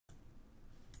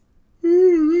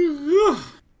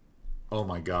Oh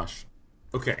my gosh.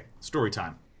 Okay, story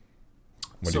time.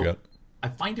 What do you got? I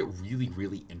find it really,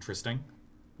 really interesting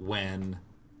when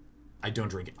I don't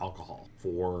drink alcohol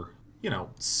for,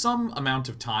 some amount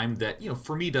of time that,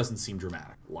 for me doesn't seem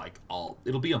dramatic. Like,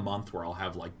 it'll be a month where I'll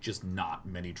have, like, just not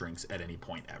many drinks at any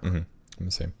point ever. Mm-hmm. I'm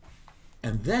the same.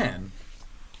 And then,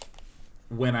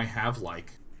 when I have,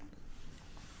 like,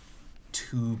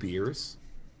 2 beers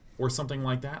or something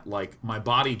like that, like, my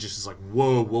body just is like,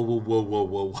 whoa, whoa, whoa, whoa, whoa,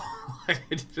 whoa. I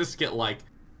just get, like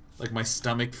my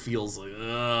stomach feels like,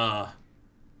 ugh.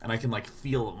 And I can, like,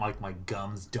 feel like my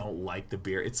gums don't like the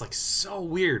beer. It's, like, so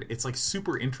weird. It's, like,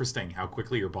 super interesting how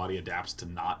quickly your body adapts to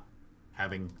not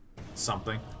having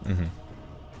something. Mm-hmm.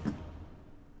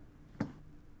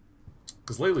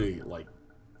 Because lately, like,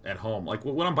 at home, like,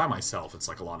 when I'm by myself, it's,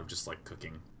 like, a lot of just, like,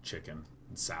 cooking chicken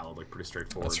and salad, like, pretty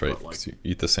straightforward. That's right, but, like, you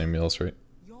eat the same meals, right?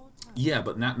 Yeah,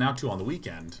 but now too, on the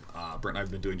weekend, Brent and I have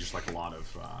been doing just, like, a lot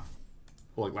of,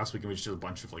 like, last weekend we just did a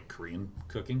bunch of, like, Korean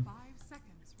cooking.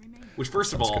 Which,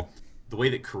 first of all, good. The way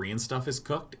that Korean stuff is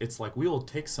cooked, it's like we will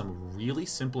take some really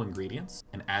simple ingredients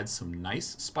and add some nice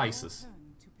spices,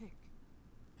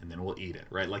 and then we'll eat it,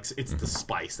 right? Like, it's the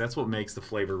spice. That's what makes the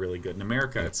flavor really good. In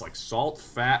America, it's like salt,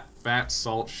 fat,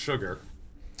 salt, sugar.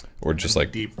 Or just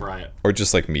like deep fry it. Or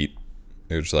just like meat.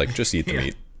 It's just like, just eat the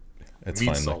meat. It's meat,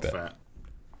 fine salt, like that. Fat.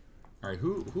 All right,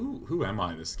 who am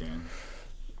I this game?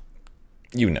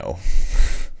 You know.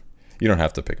 You don't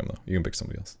have to pick him though. You can pick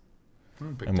somebody else.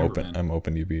 I'm open. I'm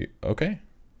open to be okay.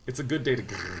 It's a good day to.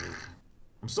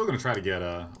 I'm still gonna try to get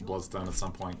Bloodstone at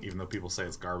some point, even though people say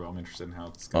it's garbage. I'm interested in how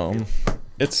it's gonna feel.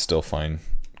 It's still fine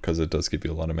because it does give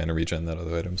you a lot of mana regen that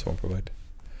other items won't provide.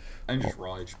 And just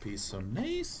raw HP, so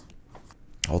nice.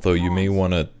 Although you may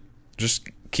want to just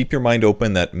keep your mind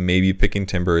open that maybe picking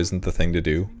timber isn't the thing to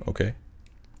do. Okay.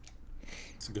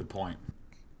 That's a good point.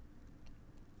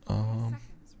 Okay.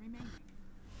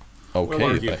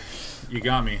 Well, you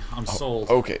got me. I'm sold.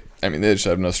 Okay. I mean, they just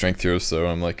have no strength heroes, so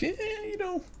I'm like, Yeah,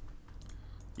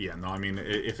 no, I mean,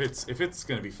 if it's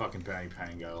gonna be fucking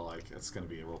Pango, like, it's gonna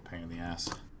be a real pain in the ass.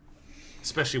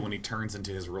 Especially when he turns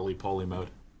into his roly-poly mode.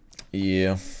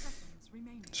 Yeah.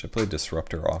 Should I play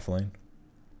Disruptor offlane?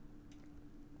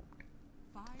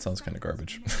 Sounds kind of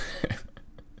garbage.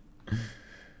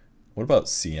 What about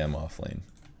CM offlane?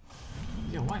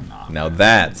 Yeah, why not? Now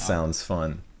that sounds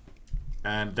fun.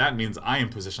 And that means I am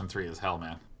position 3 as hell,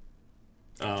 man.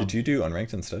 Did you do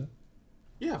unranked instead?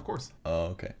 Yeah, of course. Oh,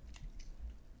 okay.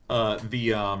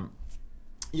 Yeah,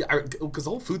 because the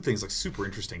whole food thing is, like, super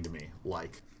interesting to me.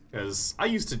 Like, because I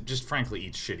used to just frankly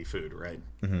eat shitty food, right?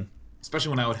 Mm-hmm. Especially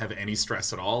when I would have any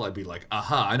stress at all, I'd be like,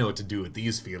 aha, I know what to do with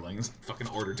these feelings. Fucking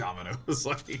order Domino's.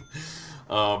 Like,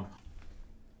 but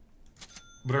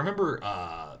I remember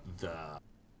I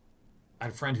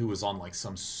had a friend who was on, like,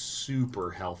 some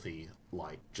super healthy,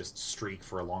 like, just streak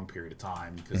for a long period of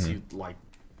time because he, like,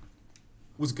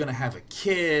 was gonna have a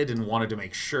kid and wanted to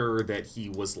make sure that he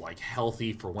was, like,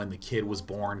 healthy for when the kid was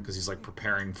born because he's, like,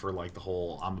 preparing for, like, the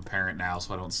whole I'm a parent now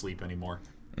so I don't sleep anymore.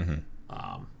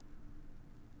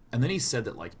 And then he said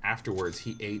that, like, afterwards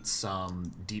he ate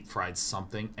some deep fried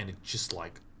something and it just,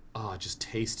 like, it just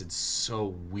tasted so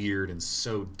weird and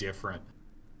so different.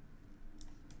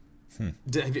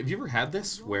 Have you ever had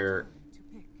this where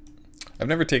I've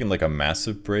never taken like a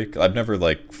massive break. I've never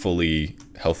like fully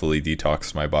healthily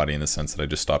detoxed my body in the sense that I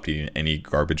just stopped eating any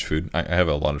garbage food. I have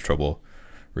a lot of trouble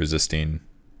resisting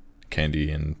candy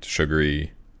and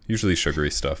usually sugary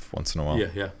stuff once in a while.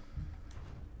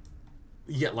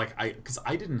 Yeah, like, because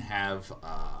I didn't have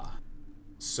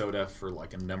soda for,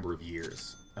 like, a number of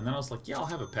years. And then I was like, yeah, I'll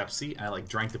have a Pepsi. And I, like,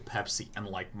 drank the Pepsi and,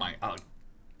 like, my,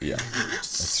 yeah, that's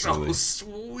so really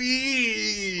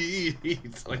sweet.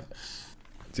 Like,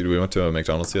 dude, we went to a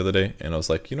McDonald's the other day, and I was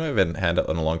like, I haven't had it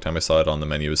in a long time. I saw it on the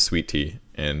menu. It was sweet tea,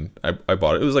 and I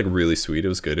bought it. It was, like, really sweet. It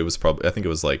was good. It was probably, I think it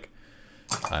was, like,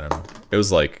 I don't know. It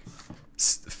was, like,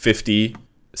 50,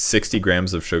 60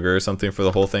 grams of sugar or something for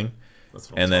the whole thing. That's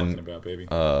what I'm talking about, baby.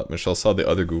 Michelle saw the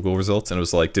other Google results, and it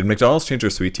was like, did McDonald's change their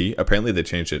sweet tea? Apparently they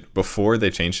changed it. Before they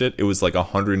changed it, it was, like,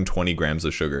 120 grams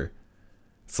of sugar.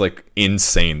 It's, like,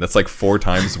 insane. That's, like, 4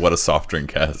 times what a soft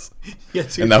drink has. Yeah,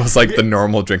 dude. And that was, like, the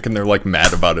normal drink, and they're, like,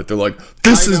 mad about it. They're like,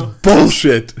 this is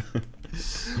bullshit!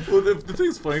 Well, the thing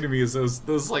that's funny to me is those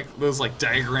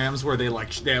diagrams where they have,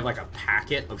 like, a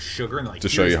packet of sugar and, like, to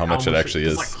show you how much it actually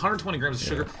is. It's, like, 120 grams of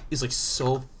sugar is, like,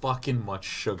 so fucking much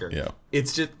sugar. Yeah.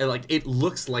 It's just, like, it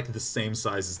looks like the same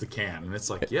size as the can, and it's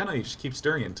like, yeah, no, you just keep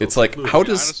stirring it until it's like, fluid. how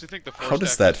does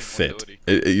that fit?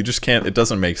 You just can't. It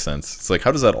doesn't make sense. It's like,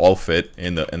 how does that all fit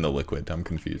in the liquid? I'm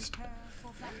confused.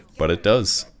 But it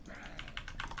does.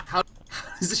 How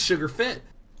does the sugar fit?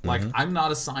 Like, I'm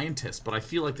not a scientist, but I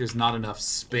feel like there's not enough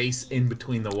space in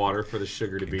between the water for the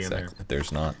sugar to be in there.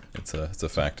 There's not. It's a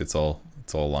fact. It's all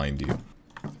aligned to you.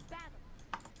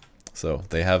 So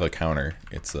they have a counter.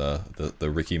 It's the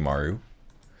Ricky Maru.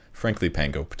 Frankly,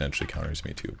 Pango potentially counters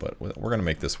me too, but we're gonna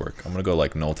make this work. I'm gonna go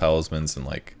like null talismans and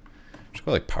like, should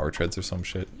go like power treads or some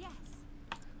shit.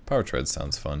 Power treads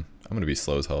sounds fun. I'm gonna be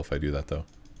slow as hell if I do that though.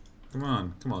 Come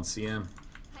on, CM.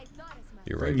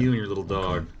 You're right. Bring you and your little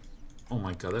dog. Oh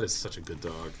my god, that is such a good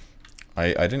dog.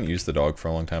 I didn't use the dog for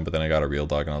a long time, but then I got a real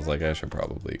dog and I was like, I should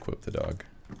probably equip the dog,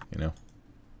 you know?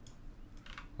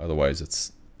 Otherwise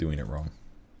it's doing it wrong.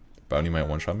 Bounty might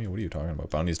one-shot me? What are you talking about?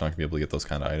 Bounty's not going to be able to get those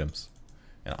kind of items.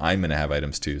 And I'm going to have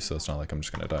items too, so it's not like I'm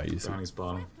just going to die easy. Bounty's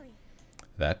bottom.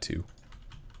 That too.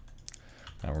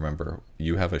 Now remember,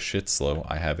 you have a shit slow,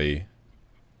 I have a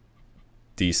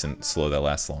decent slow that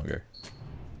lasts longer.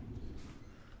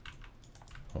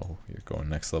 Oh, you're going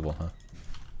next level, huh?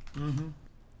 Mm-hmm.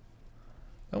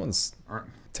 That one's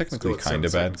technically kind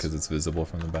of bad because it's visible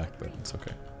from the back, but it's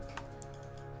okay.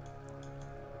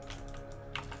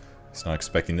 He's not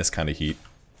expecting this kind of heat.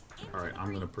 Alright,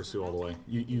 I'm gonna pursue all the way.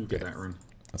 You get that rune.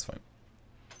 That's fine.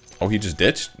 Oh, he just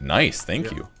ditched? Nice,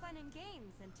 thank you.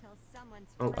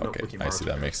 Oh, okay, I see,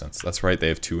 that makes sense. That's right, they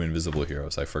have 2 invisible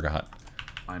heroes, I forgot.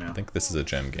 I know. I think this is a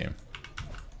gem game.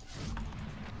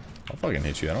 I'll fucking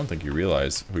hit you. I don't think you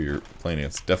realize who you're playing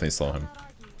against. Definitely slow him.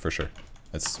 For sure.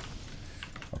 That's...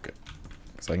 okay.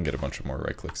 Because I can get a bunch of more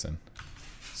right clicks in.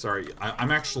 Sorry, I'm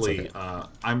actually...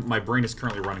 okay. My brain is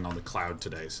currently running on the cloud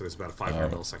today, so there's about a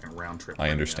 500 millisecond round trip. I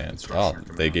understand. Oh,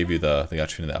 they gave you the... they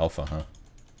got you into the alpha, huh?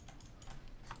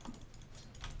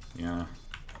 Yeah.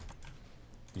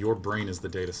 Your brain is the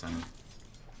data center.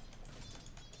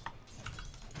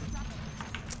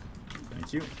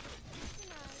 Thank you.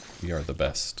 We are the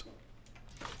best.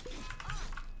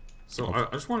 So I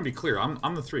just want to be clear.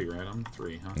 I'm the 3, right? I'm the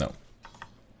 3, huh? No.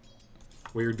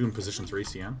 Well, you're doing position 3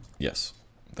 CM? Yes.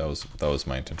 That was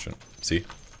my intention. See?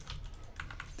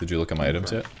 Did you look at my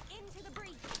items yet?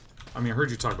 I mean, I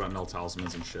heard you talk about null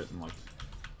talismans and shit and like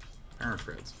parent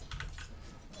treads.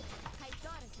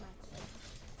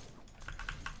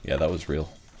 Yeah, that was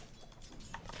real.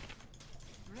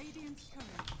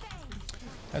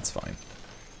 That's fine.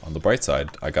 On the bright side,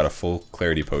 I got a full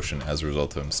clarity potion as a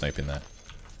result of him sniping that.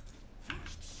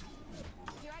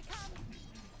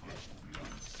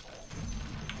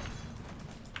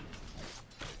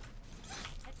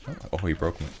 Oh, he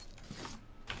broke me.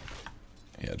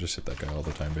 Yeah, just hit that guy all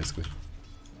the time, basically.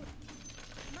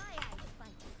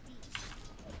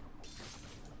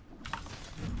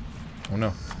 Oh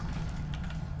no.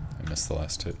 I missed the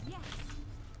last hit.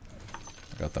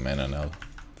 I got the mana now,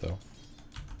 though.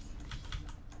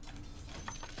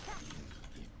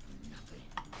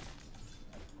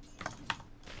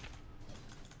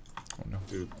 Oh no.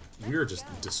 Dude, we are just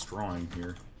destroying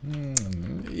here.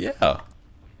 Yeah.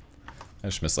 I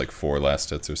just missed like 4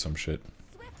 last hits or some shit.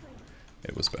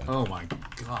 It was bad. Oh my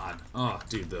god. Oh,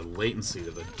 dude, the latency to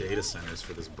the data centers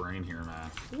for this brain here, man.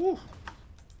 Woo.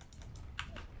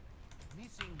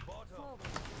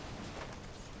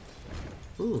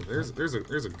 Ooh, there's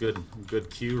a good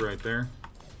cue right there.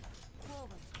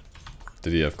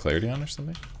 Did he have clarity on or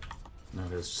something? No,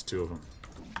 there's just 2 of them.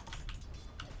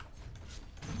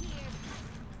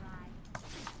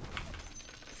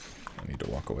 I need to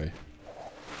walk away.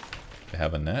 They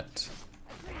have a net.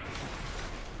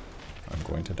 I'm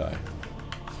going to die.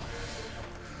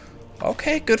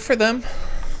 Okay, good for them.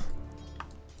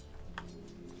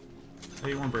 Hey,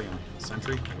 you want to bring a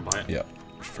sentry? I can buy it. Yeah,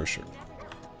 for sure.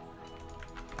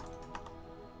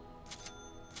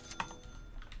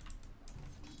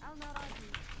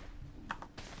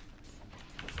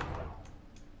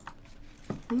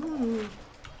 Ooh.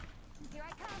 Here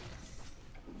I come.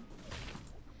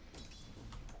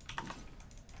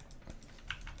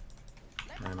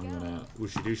 And I'm gonna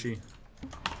Ushi Dushi.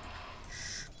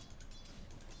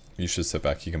 You should sit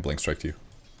back, he can blink strike you.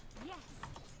 Yes.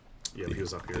 Yeah, but he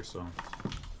was up here, so I'm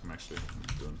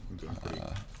doing pretty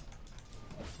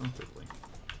comfortably.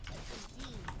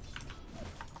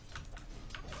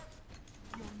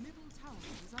 Your middle tower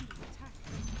is under attack.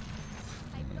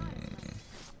 I've got it.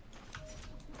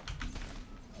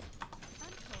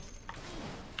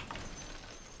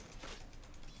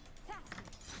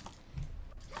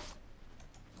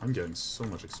 I'm getting so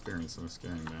much experience in this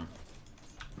game, man.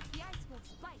 The ice will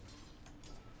bite.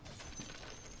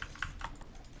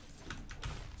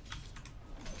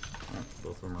 Alright,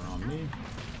 both of them are on me.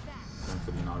 Going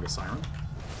for the Naga Siren.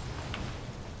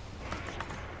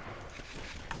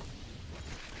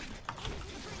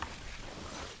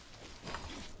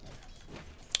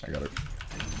 I got it.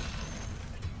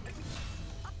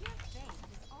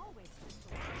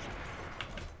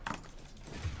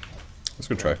 Let's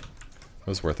go try. It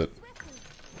was worth it.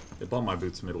 It bumped my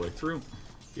boots midway through.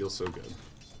 Feels so good.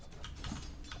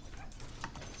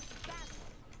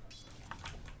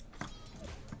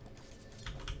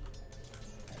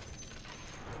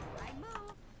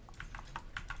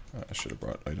 I should have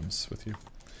brought items with you.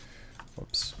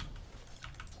 Whoops.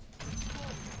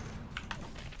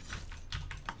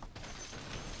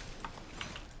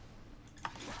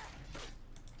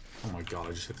 Oh my god,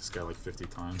 I just hit this guy like 50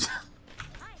 times.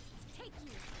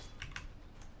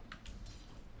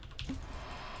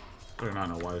 I do not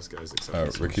know why this guy's accepting so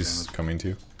much Ricky's damage. coming to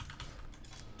you.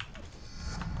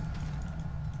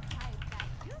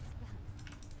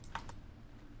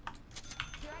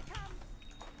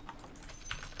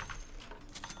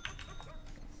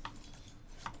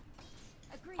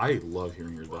 I love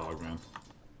hearing your dog, man.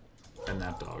 And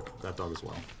that dog. That dog as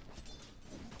well.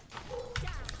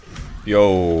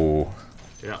 Yo.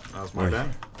 Yeah, that was my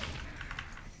bad.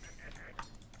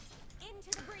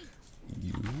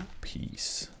 You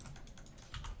piece.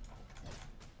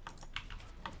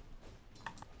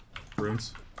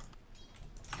 Runes.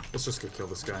 Let's just go kill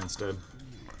this guy instead.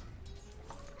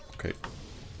 Okay.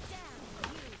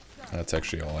 That's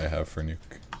actually all I have for nuke.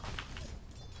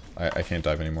 I can't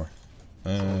dive anymore.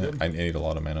 I need a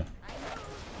lot of mana.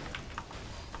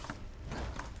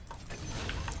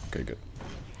 Okay, good.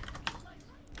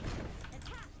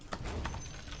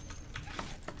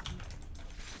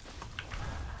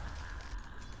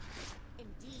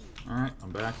 Alright,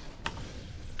 I'm back.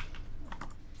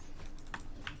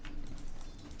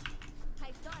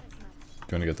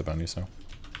 Do you want to get the bounties now?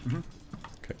 Mm-hmm.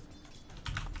 Okay.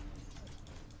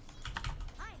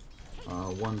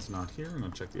 One's not here. I'm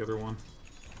gonna check the other one.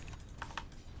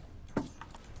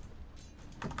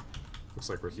 Looks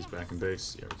like Ricky's back in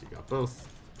base. Yeah, Ricky got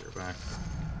both. They're back.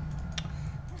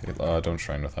 Okay, don't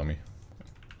shrine without me.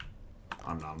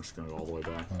 I'm not. I'm just gonna go all the way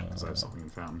back because I have something in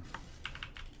fountain.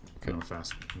 Okay. I'm a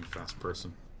fast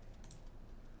person.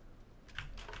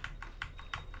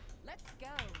 Let's go.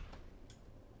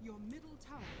 Your middle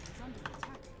tower is under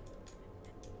attack.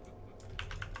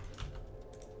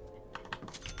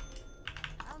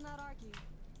 I'll not argue.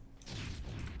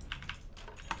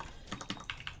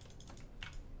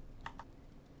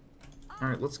 All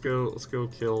right, let's go. Let's go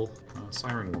kill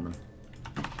Siren Woman.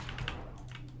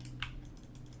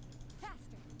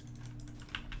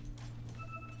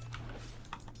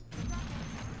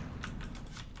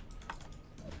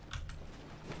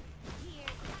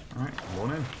 All right, I'm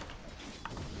going in.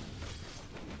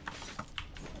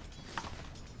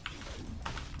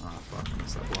 Ah, fuck! I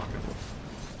missed that blocker.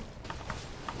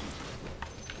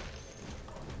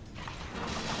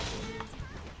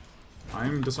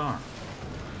 I'm disarmed.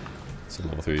 It's a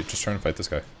level 3. Just trying to fight this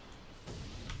guy.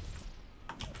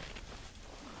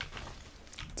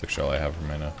 It's actually all I have for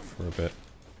mana for a bit.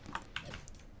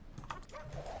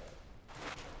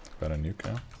 Got a nuke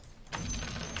now.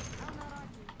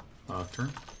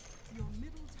 Turn. Your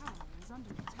middle tower is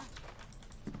under attack.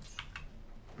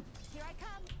 Here I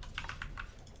come.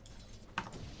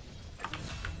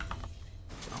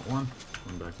 Got one.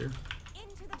 One back here.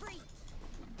 Into the breach.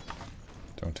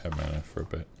 Don't have mana for a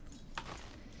bit.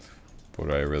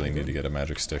 But I really need to get a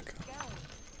magic stick.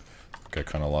 I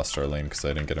kind of lost our lane because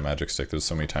I didn't get a magic stick. There's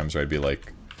so many times where I'd be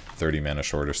like 30 mana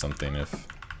short or something. If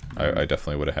I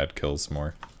definitely would have had kills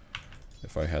more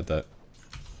if I had that.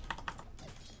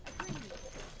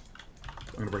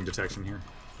 I'm gonna bring detection here.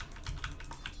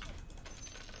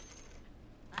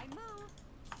 I move.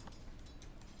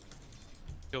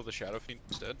 Kill the Shadow Fiend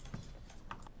instead.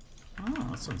 Oh,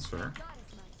 that sounds fair. God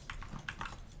is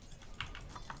nice.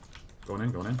 Going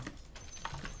in, going in.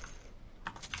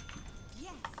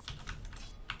 Yes.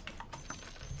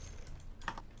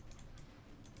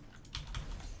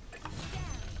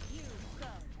 Down you go.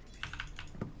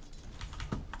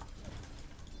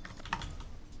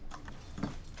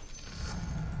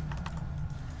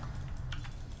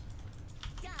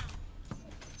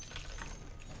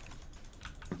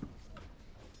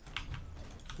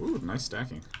 Ooh, nice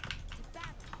stacking.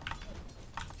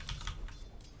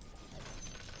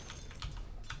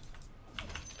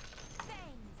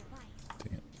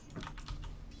 Dang it.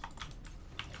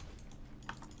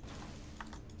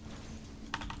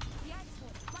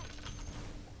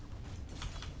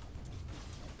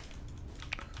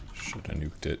 Should have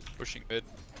nuked it. Pushing mid.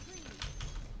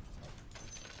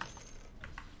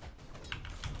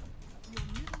 Your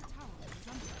middle tower is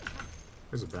under attack.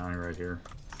 There's a bounty right here.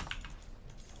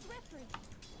 Swiftly.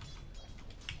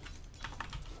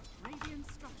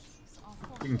 Radiant structures are You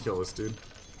falling. can kill this dude.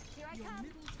 Here I come.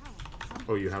 Middle tower is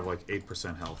under Oh, you have like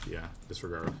 8% health. Yeah,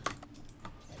 disregard.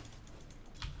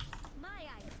 my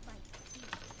ice spike.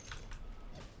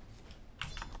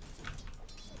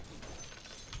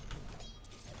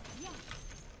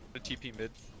 TP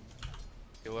mid.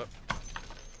 Heal up.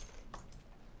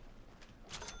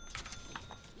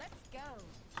 Let's go.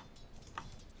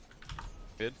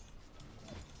 Mid.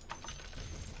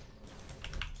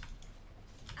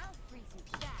 I'll freeze you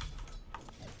fast.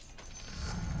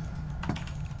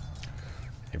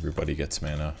 Everybody gets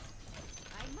mana.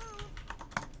 I move.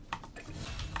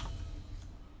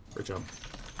 Great job.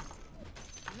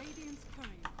 Radiant's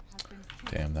courier has been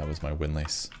killed. Damn, that was my win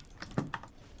lace. The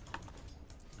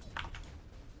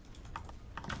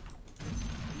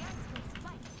ice will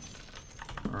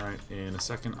spike. Alright, in a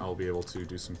second I'll be able to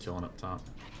do some killing up top.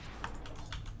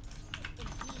 Indeed.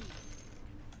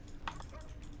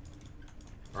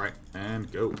 Alright,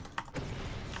 and go.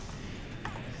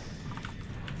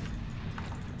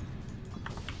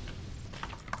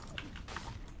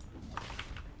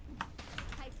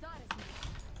 I thought as much.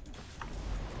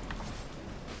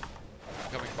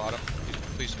 Coming bottom.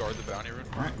 Please guard the bounty rune.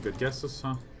 Alright, good guesses,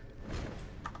 huh?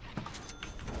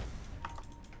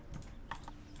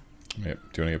 Yep. Do you want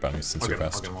to get bounties since I'll you're get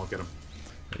him, fast? I'll get him.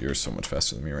 You're so much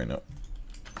faster than me right now.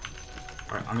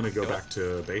 Alright, I'm gonna go back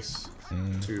to base to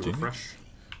do you need- refresh.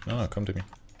 No, come to me.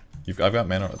 I've got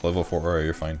mana at level 4 aura,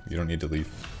 you're fine. You don't need to leave.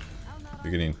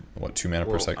 You're getting, what, 2 mana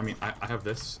per Well, sec? I mean, I have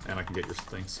this, and I can get your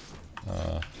things.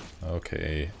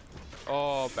 Okay.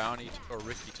 Oh, bounty. Or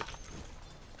Ricky took.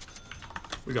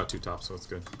 We got 2 tops, so it's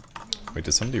good. Wait,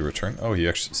 did somebody return? Oh,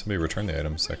 somebody returned the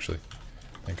items, actually.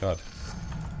 Thank God.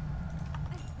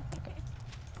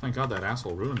 Thank God that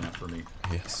asshole ruined that for me.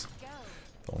 Yes. Go.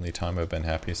 The only time I've been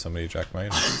happy somebody jacked my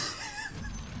items.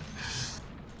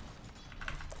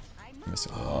 I move.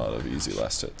 Missing a lot of easy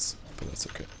last hits, but that's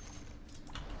okay.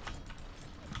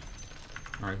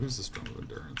 Alright, who's the strong of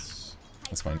endurance?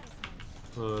 That's fine.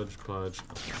 Pudge, Pudge.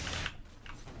 Okay.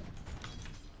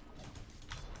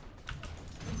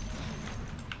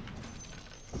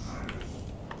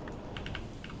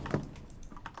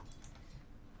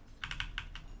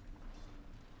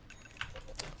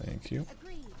 Thank you.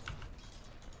 Agreed.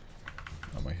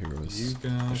 Oh, my heroes. You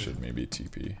got should maybe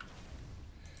TP.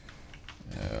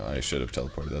 I should have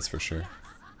teleported, that's for sure.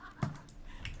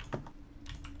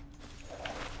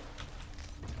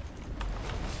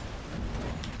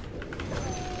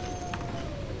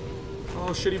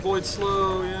 Oh, shitty void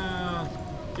slow, yeah.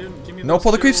 Give me No, those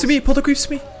pull the creeps to kills. me! Pull the creeps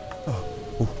to me!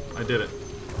 I did it.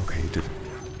 Okay, you did it.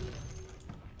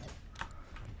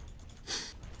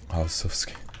 I was so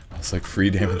scared. I was like, free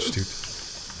damage, dude.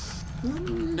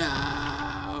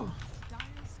 No. Dire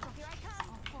structures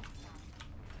are fortified.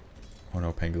 Oh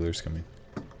no, Pangalure's coming.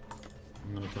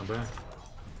 I'm gonna come back.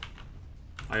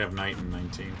 I have Knight in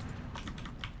 19.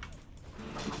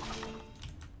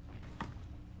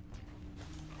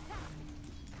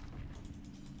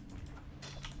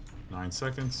 Nine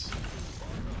seconds.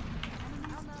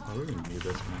 Oh, we're gonna need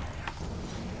this, man.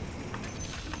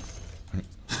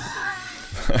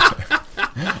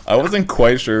 I wasn't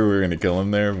quite sure we were gonna kill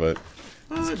him there, but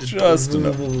just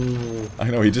enough. I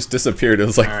know, he just disappeared. It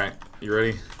was like, Alright, you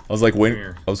ready? I was like, wait,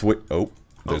 here. oh,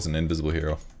 there's an invisible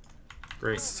hero.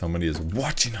 Great. Somebody is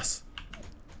watching us.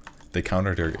 They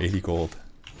countered our 80 gold.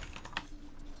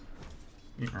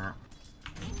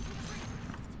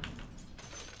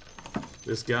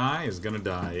 This guy is gonna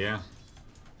die, yeah.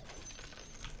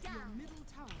 Your middle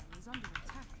tower is under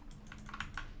attack.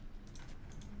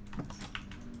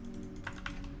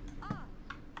 Ah.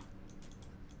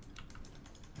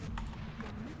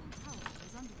 Your middle tower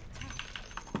is under attack.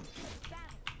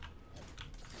 Battle.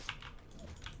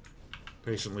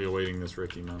 Patiently awaiting this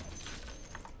Ricky now.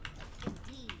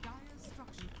 Indeed. Dire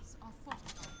structures are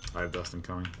fortified. I have Dustin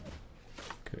coming.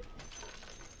 Okay.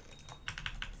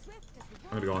 Swift as the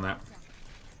I'm gonna go on that.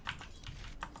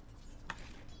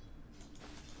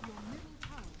 Your middle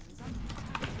tower is under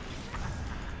attack.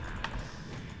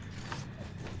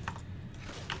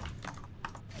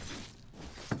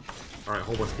 Alright,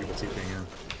 whole bunch of people TPing in.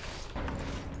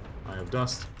 I have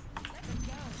Dust. Let's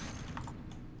go.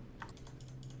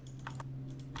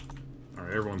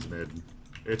 Alright, everyone's mid.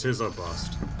 It is a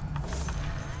bust.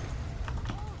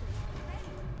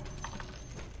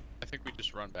 I think we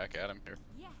just run back at him here.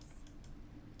 Yes.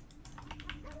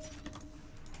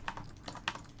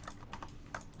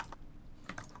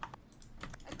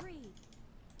 Agreed.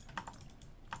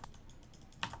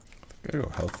 Gotta go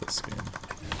health this game.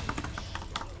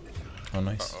 Oh,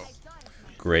 nice. Uh-oh. I thought as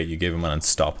much. Great, you gave him an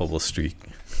unstoppable streak.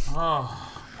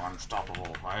 Oh,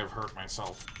 unstoppable. I have hurt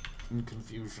myself in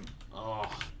confusion. Oh.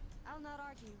 I'll not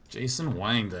argue. Jason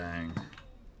Wang Dang.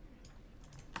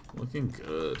 Looking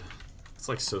good. It's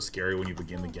like so scary when you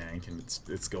begin the gank and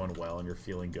it's going well and you're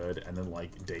feeling good, and then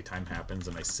like daytime happens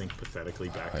and I sink pathetically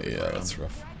back to the Yeah, ground. that's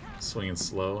rough. Here I come. Swinging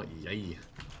slow. Yay.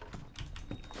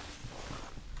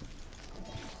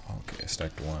 Okay,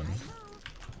 stacked one.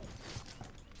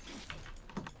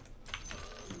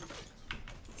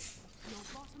 Your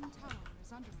bottom tower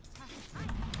is under attack.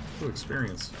 Ooh,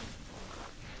 experience.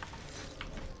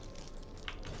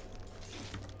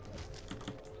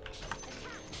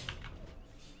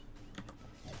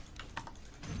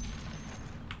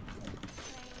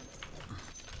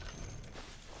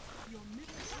 Your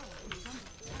middle tower is under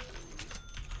attack.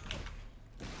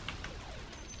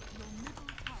 Your middle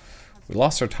tower has We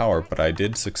lost our tower, but I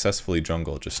did successfully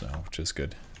jungle just now, which is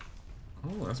good.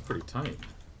 Oh, that's pretty tight.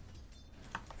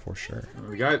 For sure.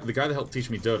 The guy that helped teach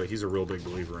me Dota, he's a real big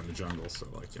believer in the jungle, so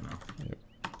like, you know. Yep.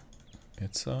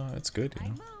 It's good, you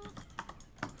know.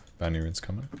 Bounty rune's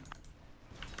coming.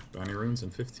 Bounty runes in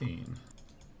 15.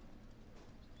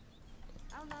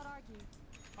 I'll not argue.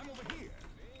 I'm over here.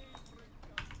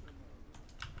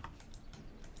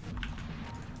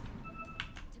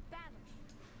 To battle.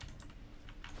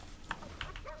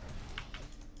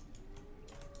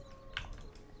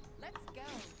 Let's go.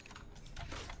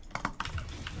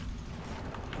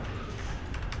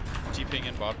 T-ping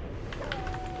in bot.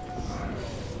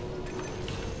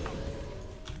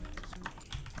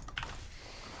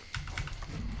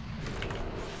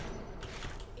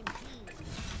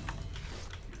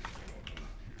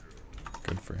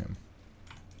 Good for him.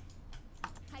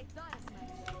 I thought as much.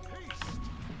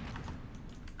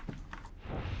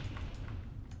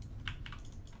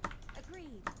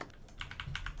 Agreed.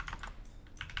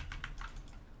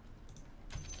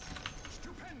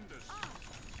 Stupendous.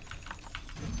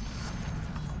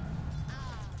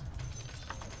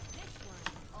 This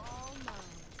one's all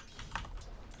mine.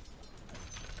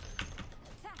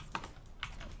 Test.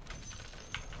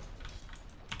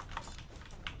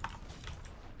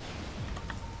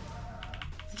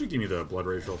 Could you give me the blood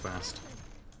rage real fast?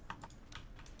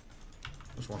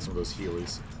 I just want some of those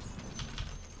healies.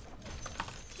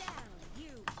 Down you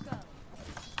go.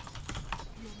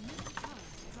 Your middle tower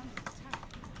is under attack.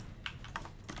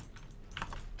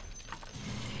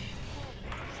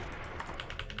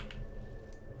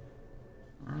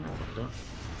 Alright, fucked up.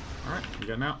 Alright, you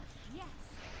getting out? Yes.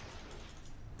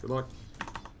 Good luck.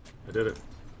 I did it.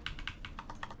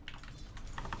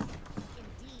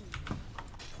 Indeed.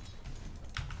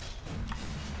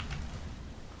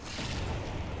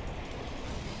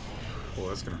 Oh,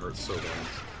 that's gonna hurt so bad.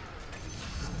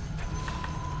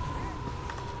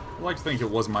 I like to think it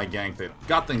was my gank that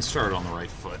got things started on the right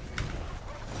foot.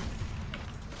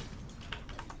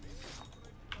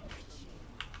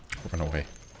 Run away.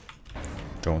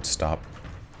 Don't stop.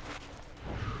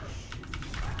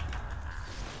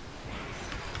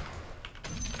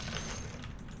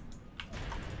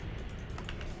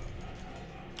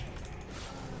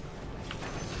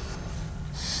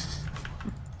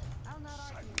 I'll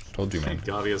not argue. Told you, man. Thank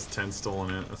God he has 10 stolen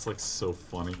in it. That's like so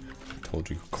funny. Told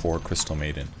you. Core Crystal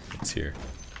Maiden. It's here.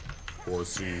 For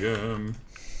CM.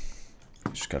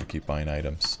 Just gotta keep buying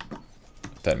items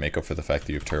that make up for the fact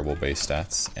that you have terrible base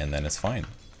stats, and then it's fine.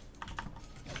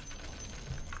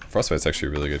 Frostbite's actually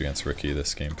really good against Ricky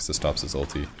this game because it stops his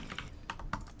ulti.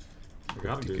 I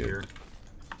got a dude good. here.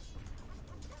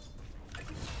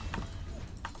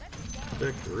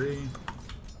 Victory.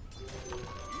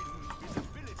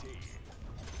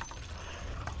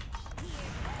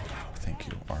 Thank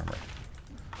you, armor.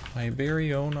 My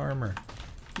very own armor.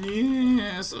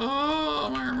 Yes! Oh,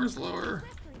 my armor's lower.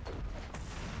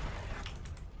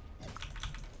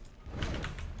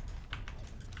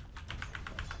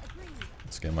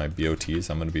 Let's get my BOTs.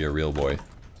 I'm gonna be a real boy.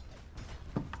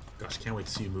 Gosh, can't wait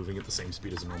to see you moving at the same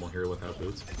speed as a normal hero without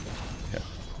boots. Yeah.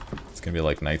 It's gonna be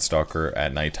like Night Stalker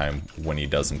at nighttime when he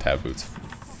doesn't have boots.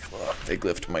 Fuck, they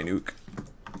glyphed my nuke.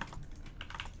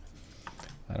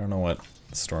 I don't know what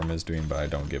Storm is doing, but I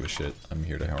don't give a shit. I'm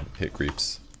here to hit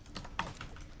creeps.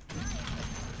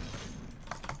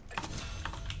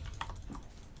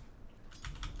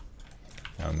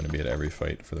 Now I'm gonna be at every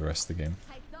fight for the rest of the game.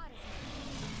 I thought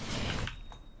as much.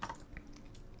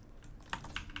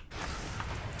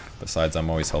 Besides, I'm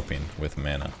always helping with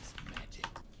mana.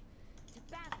 To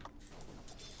battle.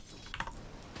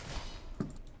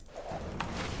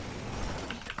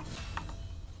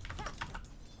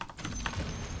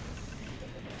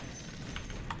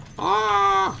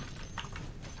 Ah!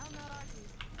 I'll not argue.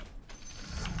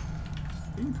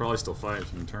 You can probably still fight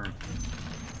if you can turn.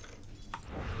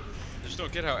 I just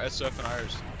don't get how SF and I are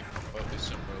both a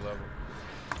similar level.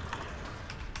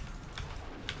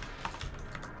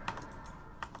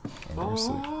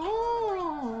 Obviously.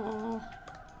 Oh,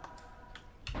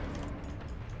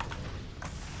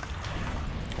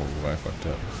 I fucked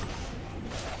up.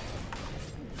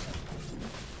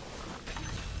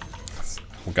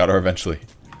 We got her eventually.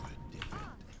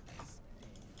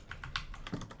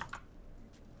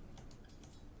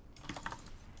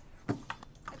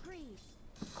 Agreed.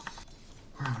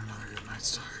 We're having another good Night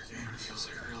Stalker game. It feels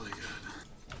like really good.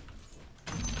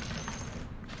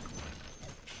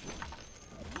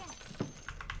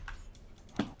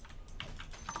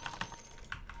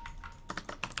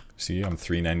 See, I'm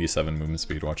 397 movement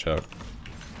speed. Watch out.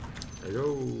 There you go.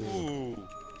 Ooh.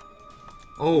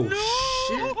 Oh,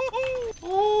 shit.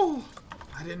 Oh,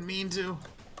 I didn't mean to.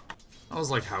 I was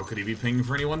like, how could he be pinging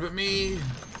for anyone but me?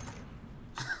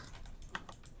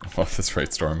 Oh, that's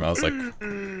right, Storm. I was like...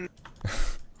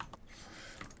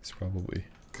 He's probably...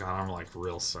 God, I'm like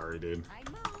real sorry, dude. I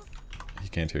move. He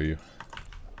can't hear you.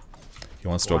 He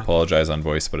wants to Why? apologize on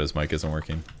voice, but his mic isn't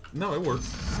working. No, it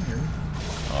works.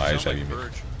 Oh, I just Sound have like you.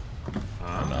 Purge.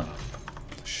 I'm not.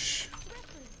 Shh.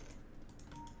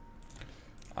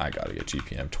 I gotta get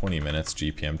GPM. 20 minutes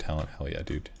GPM talent. Hell yeah,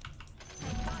 dude.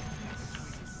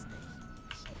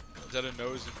 Is that a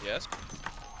nose and yes?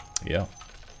 Yeah.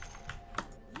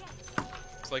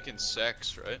 It's like in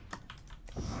sex, right?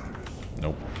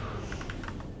 Nope.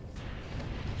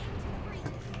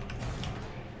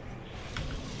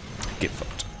 Get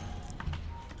fucked.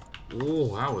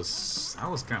 Oh, that was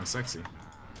kind of sexy.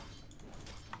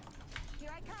 Here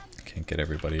I come. Can't get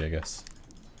everybody, I guess.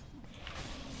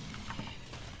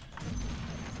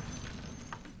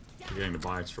 You're getting to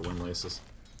buy extra wind laces.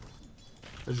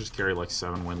 I just carry like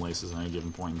 7 wind laces at any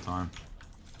given point in time.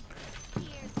 Here's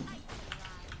ice in the ride.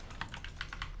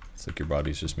 It's like your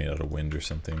body's just made out of wind or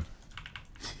something.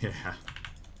 Yeah.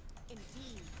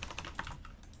 Indeed.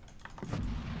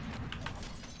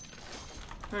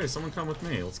 Hey, someone come with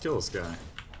me. Let's kill this guy.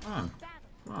 Come on.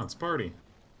 Come on, it's party.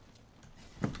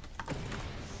 I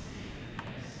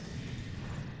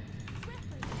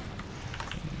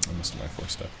missed my 4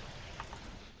 stuff.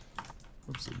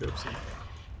 Oopsie doopsie.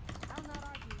 I'll not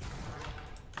argue.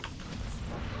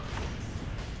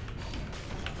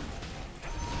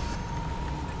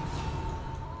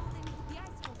 The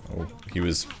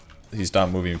ice holds Oh, he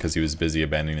stopped moving because he was busy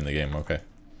abandoning the game. Okay.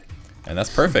 And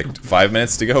that's perfect. 5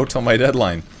 minutes to go till my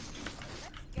deadline.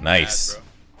 Nice. Bad,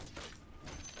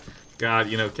 God,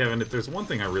 you know, Kevin, if there's one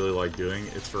thing I really like doing,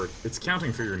 it's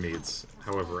counting for your needs,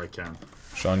 however I can.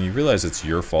 Sean, you realize it's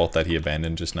your fault that he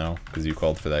abandoned just now because you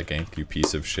called for that gank, you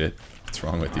piece of shit. What's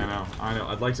wrong with you? I know.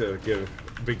 I'd like to give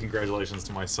big congratulations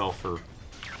to myself for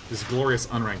this glorious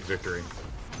unranked victory.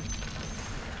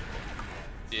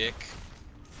 Dick.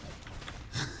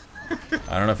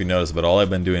 I don't know if you noticed, but all I've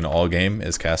been doing all game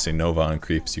is casting Nova on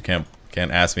creeps. You can't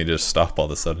ask me to just stop all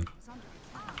of a sudden.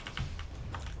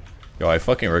 Yo, I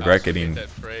fucking regret also hate getting that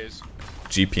phrase.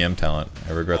 GPM talent.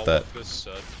 I regret All that. of this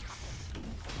sud.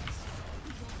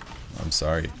 I'm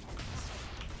sorry.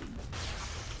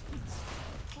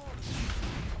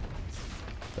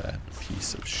 That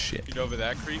piece of shit. You know over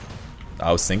that creep?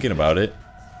 I was thinking about it.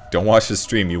 Don't watch the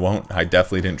stream, you won't. I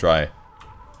definitely didn't try.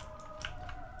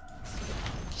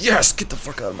 Yes! Get the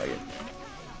fuck out of my game.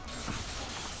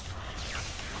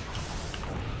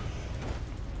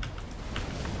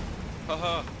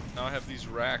 Haha. Now I have these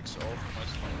racks all for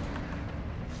myself.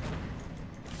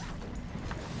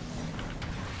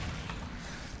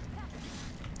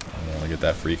 I want to get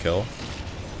that free kill.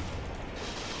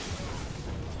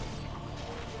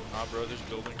 Ah, bro, there's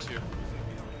buildings here.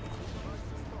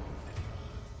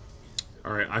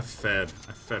 Alright, I fed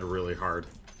really hard.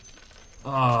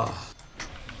 Ah.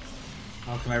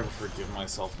 How can I ever forgive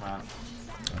myself, man?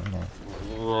 I don't know.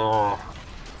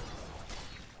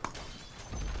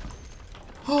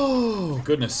 Oh,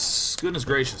 goodness. Goodness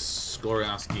gracious.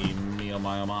 Glorioski, me oh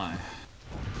my oh my.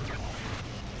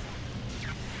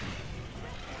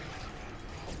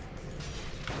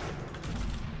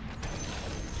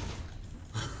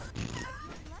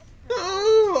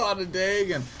 Oh, on a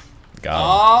Dagon. Got him.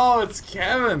 Oh, it's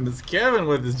Kevin. It's Kevin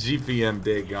with his GPM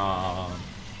Dagon.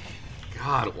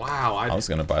 God, wow. I was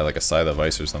gonna buy like a Scythe of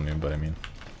Ice or something, but I mean,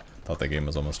 thought the game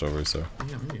was almost over, so.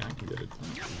 Yeah, maybe I can get it.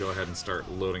 Go ahead and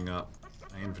start loading up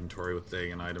my inventory with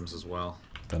Dagon items as well.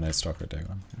 The Night Stalker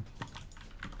Dagon.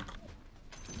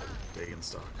 Dagon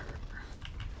Stalker.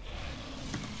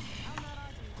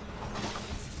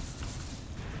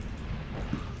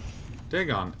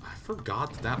 Dagon, I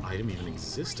forgot that item even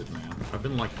existed, man. I've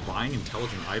been like buying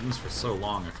intelligent items for so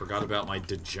long, I forgot about my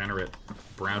degenerate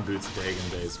Brown Boots Dagon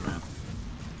days, man.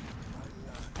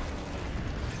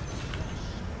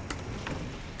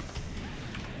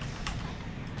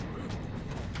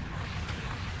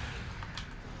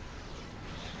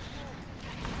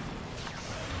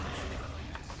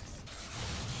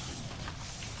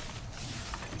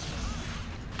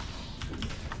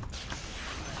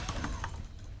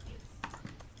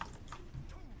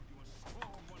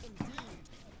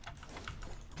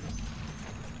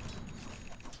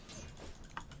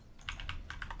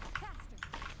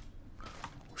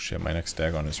 Shit, my next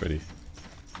Dagon is ready.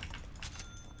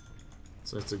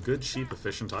 So it's a good, cheap,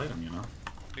 efficient item, you know?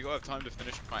 You go have time to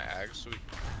finish my ags so we...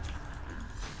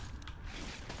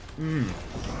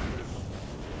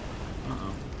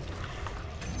 Uh-oh.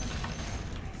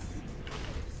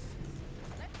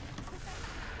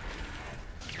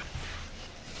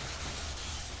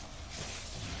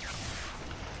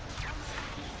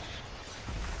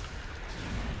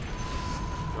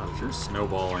 God, if you're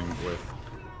snowballing with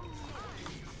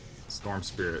Storm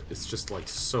Spirit, it's just like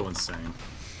so insane.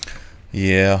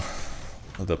 Yeah,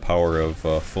 the power of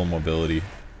full mobility.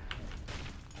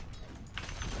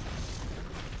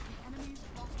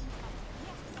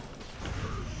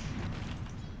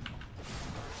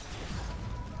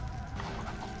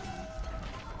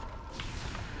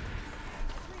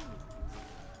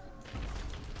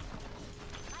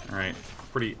 Alright,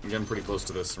 I'm getting pretty close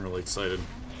to this. I'm really excited.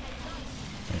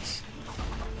 Nice.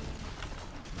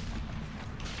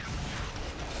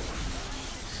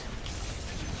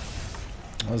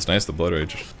 That was nice, the Blood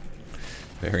Rage.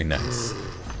 Very nice.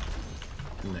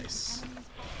 Nice.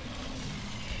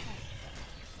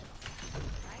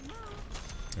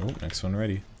 Oh, next one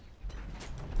ready.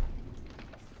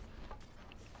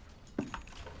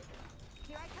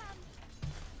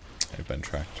 I've been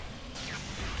tracked.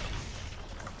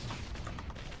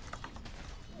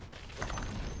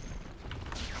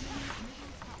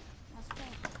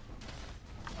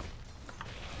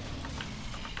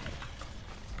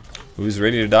 Who's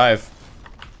ready to dive?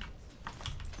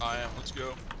 I am, let's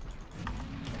go.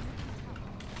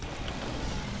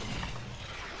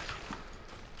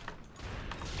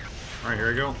 Alright,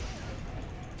 here I go.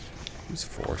 Whose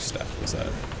 4 staff was that?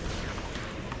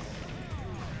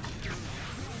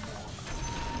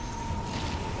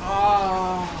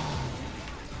 Oh,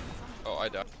 I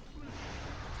died.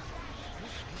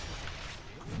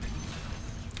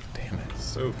 Damn it.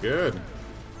 So good.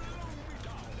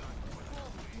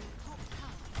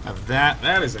 Now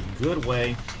that is a good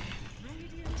way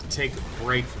to take a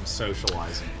break from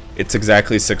socializing. It's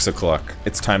exactly 6 o'clock.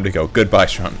 It's time to go. Goodbye,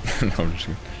 Sean. No, I'm just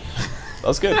kidding. That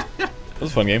was good. That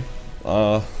was a fun game.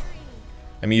 I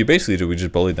mean, you basically we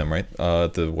just bullied them, right?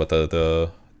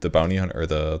 The bounty hunter or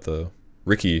the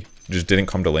Ricky just didn't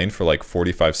come to lane for like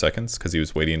 45 seconds because he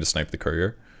was waiting to snipe the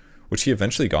courier, which he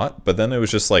eventually got. But then it was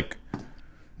just like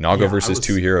Naga versus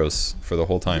 2 heroes for the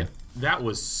whole time. Yeah, that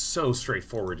was so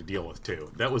straightforward to deal with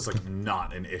too. That was like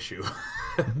not an issue.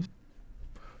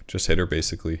 Just hit her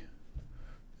basically.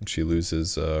 And she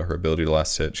loses her ability to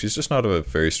last hit. She's just not a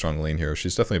very strong lane hero.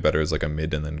 She's definitely better as like a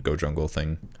mid and then go jungle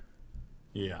thing.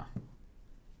 Yeah.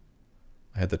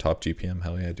 I had the top GPM.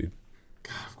 Hell yeah, dude.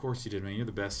 God, of course you did, man. You're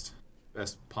the best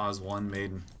pause 1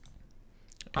 maiden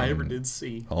I ever did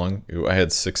see. How long? I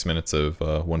had 6 minutes of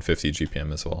 150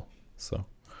 GPM as well. So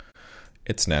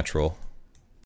it's natural.